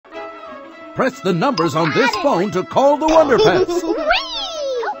Press the numbers on this phone to call the Wonder Pets. Help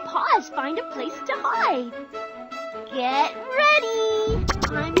Paws find a place to hide. Get ready.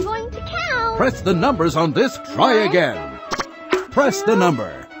 I'm going to count. Press the numbers on this. Try again. Press the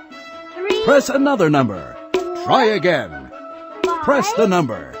number. 3. Press another number. Try again. 5, Press the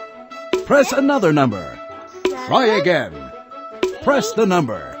number. Press another number. 7, Try again. Press the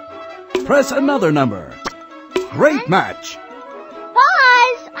number. Press another number. Great match!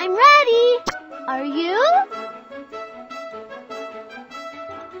 Paws, I'm ready. Are you?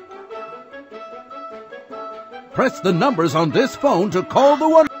 Press the numbers on this phone to call the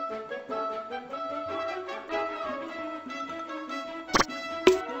one.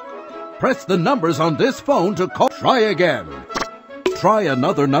 Press the numbers on this phone to call. Try again. Try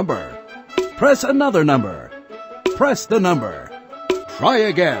another number. Press another number. Press the number. Try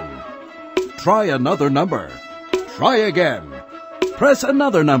again. Try another number. Try again. Press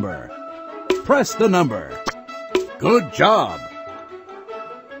another number. Press the number. Good job!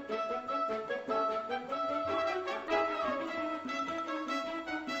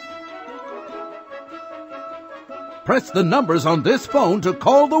 Press the numbers on this phone to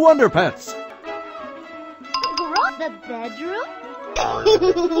call the Wonder Pets. The bedroom? Help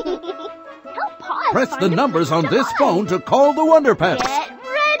Paws Press find the a numbers place on to this hide. phone to call the Wonder Pets. Get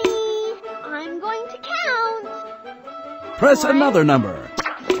ready. I'm going to count. Press 1, another number.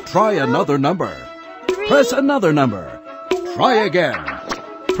 Try another number. 3, Press another number. Try again.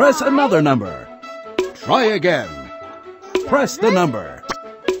 Press another number. Try again. Press the number.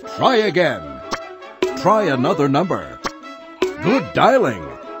 Try again. Try another number. Good dialing.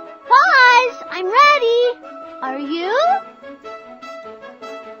 Paws, I'm ready. Are you?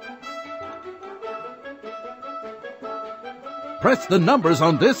 Press the numbers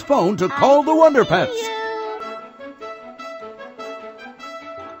on this phone to call the Wonder Pets. You.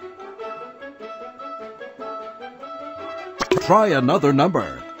 Try another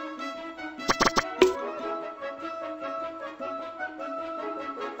number.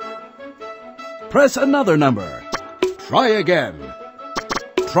 Press another number. Try again.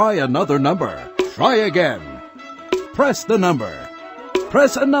 Try another number. Try again. Press the number.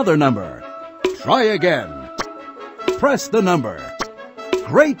 Press another number. Try again. Press the number.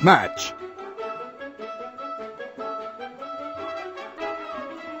 Great match!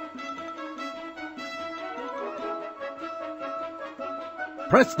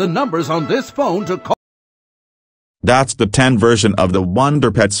 Press the numbers on this phone to call. That's the 10 version of the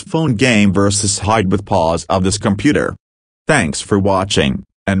Wonder Pets phone game versus Hide with Paws of this computer. Thanks for watching,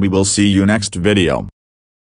 and we will see you next video.